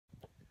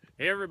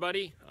Hey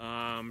everybody,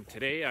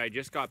 today I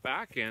just got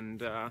back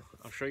and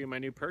I'll show you my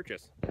new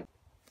purchase.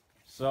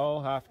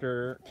 So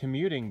after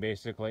commuting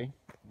basically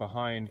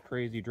behind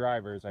crazy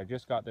drivers, I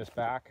just got this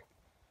back.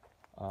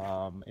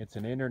 It's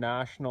an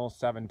International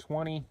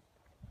 720.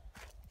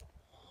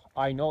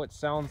 I know it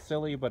sounds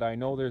silly, but I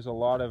know there's a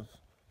lot of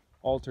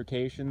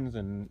alterations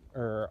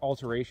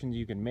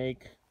you can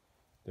make.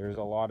 There's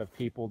a lot of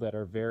people that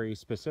are very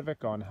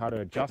specific on how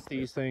to adjust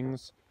these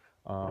things.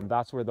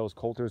 That's where those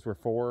coulters were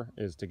for,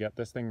 is to get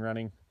this thing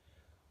running.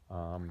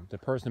 The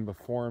person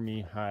before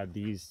me had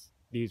these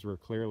were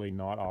clearly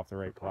not off the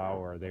right plow,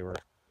 or they were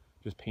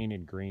just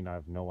painted green. I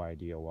have no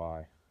idea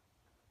why.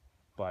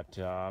 But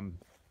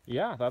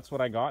yeah, that's what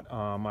I got.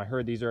 I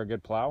heard these are a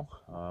good plow.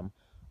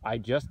 I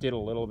just did a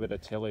little bit of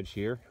tillage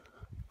here.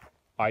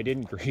 I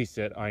didn't grease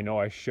it. I know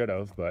I should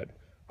have, but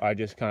I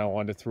just kind of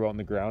wanted to throw it on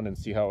the ground and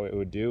see how it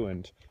would do.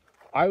 And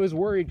I was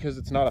worried because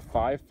it's not a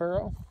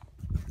 5-furrow,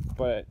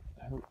 but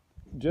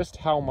just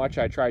how much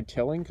I tried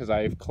tilling, because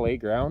I have clay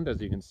ground,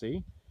 as you can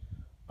see.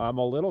 I'm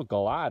a little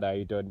glad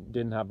I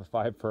didn't have a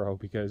 5-furrow,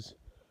 because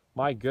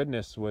my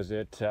goodness, was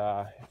it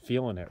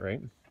feeling it,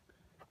 right?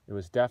 It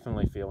was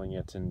definitely feeling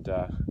it. And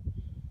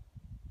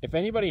if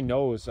anybody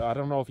knows, I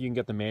don't know if you can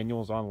get the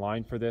manuals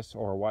online for this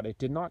or what. It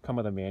did not come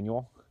with a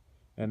manual,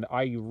 and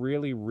I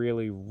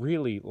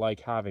really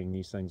like having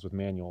these things with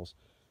manuals,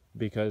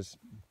 because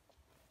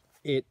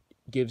it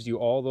gives you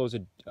all those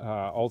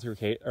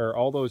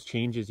all those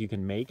changes you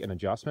can make and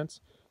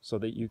adjustments, so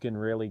that you can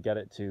really get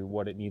it to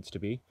what it needs to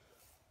be.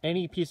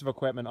 Any piece of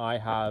equipment I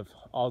have,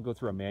 I'll go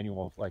through a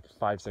manual like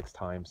 5-6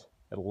 times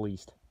at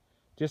least,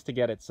 just to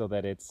get it so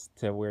that it's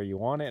to where you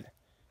want it,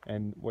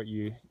 and what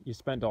you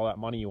spent all that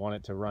money, you want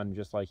it to run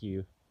just like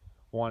you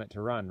want it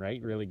to run,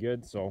 right? Really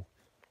good. So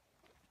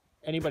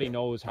anybody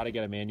knows how to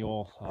get a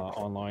manual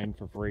online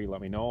for free,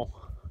 let me know.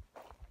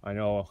 I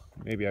know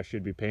maybe I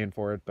should be paying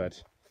for it,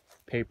 but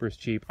paper's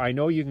cheap. I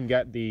know you can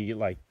get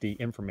the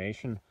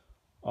information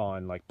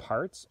on like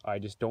parts. I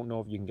just don't know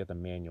if you can get the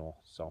manual.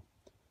 So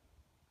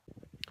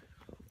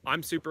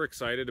I'm super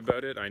excited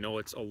about it. I know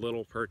it's a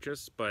little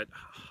purchase, but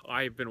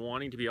I've been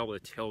wanting to be able to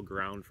till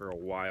ground for a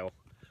while.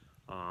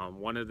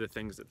 One of the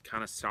things that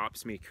kind of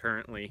stops me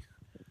currently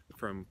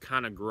from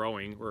kind of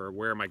growing, or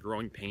where my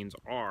growing pains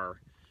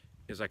are,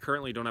 is I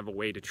currently don't have a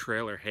way to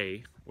trailer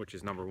hay, which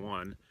is number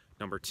one.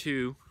 Number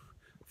two,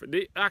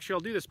 actually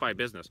I'll do this by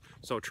business.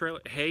 So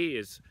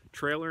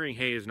trailering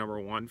hay is number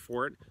one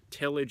for it.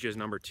 Tillage is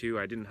number two.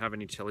 I didn't have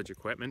any tillage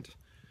equipment.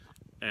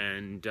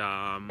 And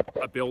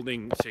a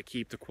building to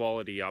keep the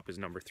quality up is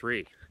number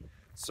three.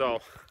 So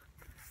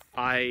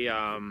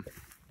the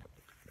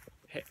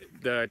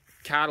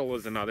cattle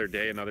is another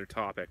day, another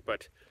topic,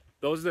 but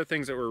those are the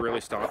things that were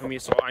really stopping me.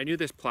 So I knew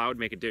this plow would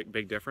make a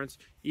big difference.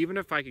 Even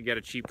if I could get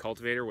a cheap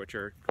cultivator, which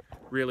are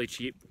really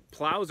cheap,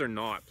 plows are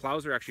not.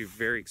 Plows are actually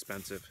very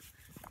expensive.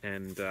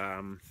 And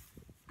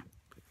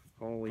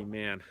holy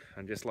man,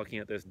 I'm just looking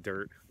at this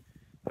dirt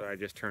that I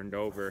just turned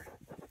over,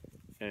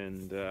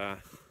 and to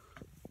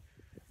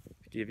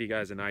give you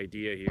guys an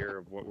idea here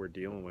of what we're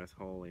dealing with.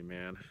 Holy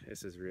man,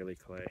 this is really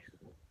clay.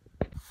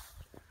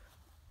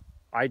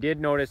 I did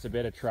notice a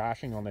bit of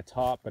trashing on the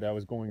top, but I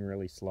was going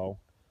really slow.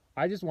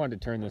 I just wanted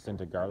to turn this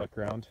into garlic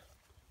ground.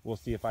 We'll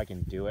see if I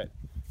can do it.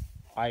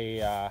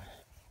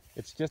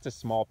 It's just a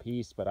small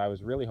piece, but I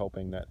was really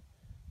hoping that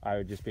I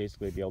would just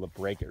basically be able to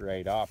break it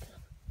right up.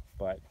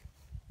 But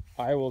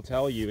I will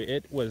tell you,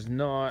 it was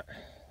not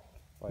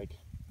like,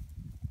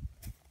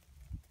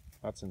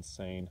 that's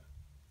insane.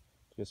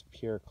 Just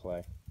pure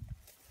clay.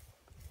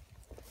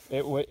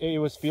 It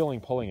was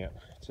feeling pulling it,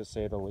 to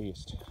say the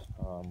least.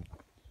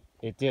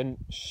 It didn't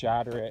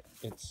shatter it.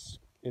 It's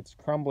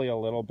crumbly a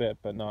little bit,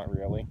 but not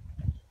really.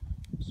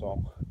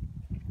 So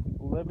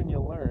live and you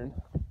learn.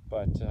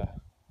 But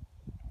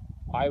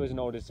I was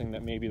noticing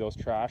that maybe those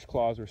trash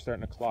claws were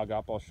starting to clog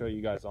up. I'll show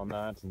you guys on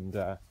that. And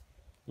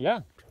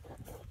yeah,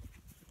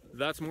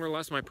 that's more or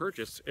less my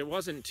purchase. It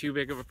wasn't too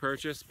big of a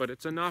purchase, but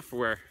it's enough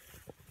where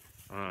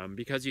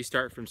because you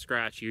start from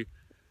scratch,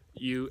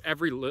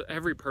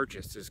 every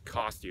purchase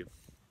cost you.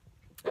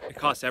 It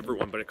costs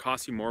everyone, but it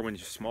costs you more when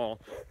you're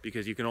small,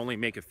 because you can only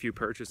make a few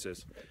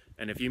purchases.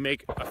 And if you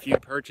make a few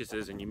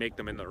purchases and you make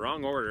them in the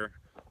wrong order,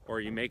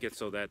 or you make it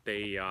so that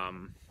they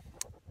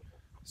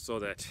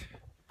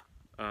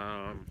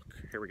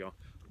here we go,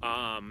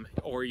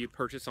 or you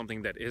purchase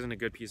something that isn't a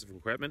good piece of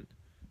equipment,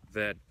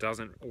 that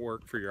doesn't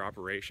work for your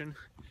operation,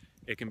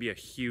 it can be a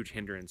huge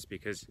hindrance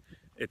because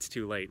it's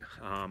too late.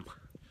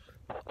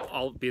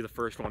 I'll be the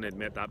first one to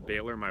admit that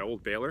baler, my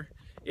old baler,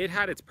 it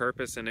had its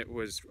purpose and it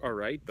was all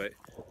right, but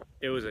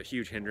it was a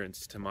huge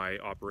hindrance to my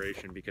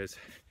operation because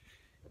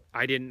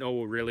I didn't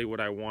know really what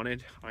I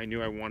wanted. I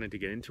knew I wanted to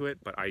get into it,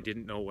 but I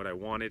didn't know what I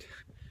wanted.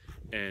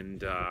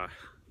 And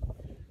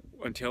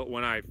until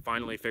when I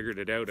finally figured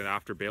it out, and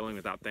after baling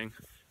with that thing,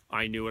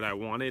 I knew what I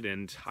wanted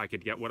and I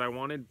could get what I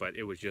wanted, but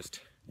it was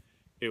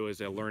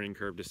a learning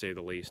curve, to say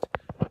the least.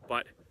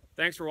 But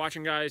thanks for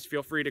watching, guys.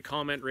 Feel free to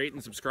comment, rate,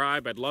 and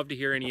subscribe. I'd love to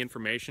hear any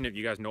information if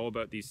you guys know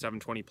about these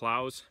 720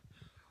 plows.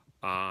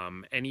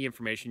 Any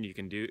information you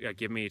can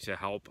give me to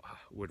help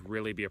would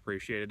really be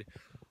appreciated.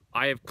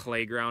 I have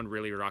clay ground,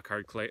 really rock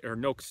hard clay, or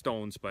no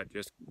stones, but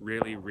just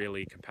really,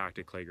 really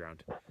compacted clay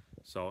ground.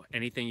 So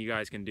anything you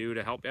guys can do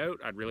to help out,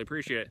 I'd really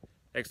appreciate it.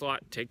 Thanks a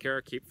lot. Take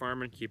care. Keep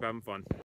farming. Keep having fun.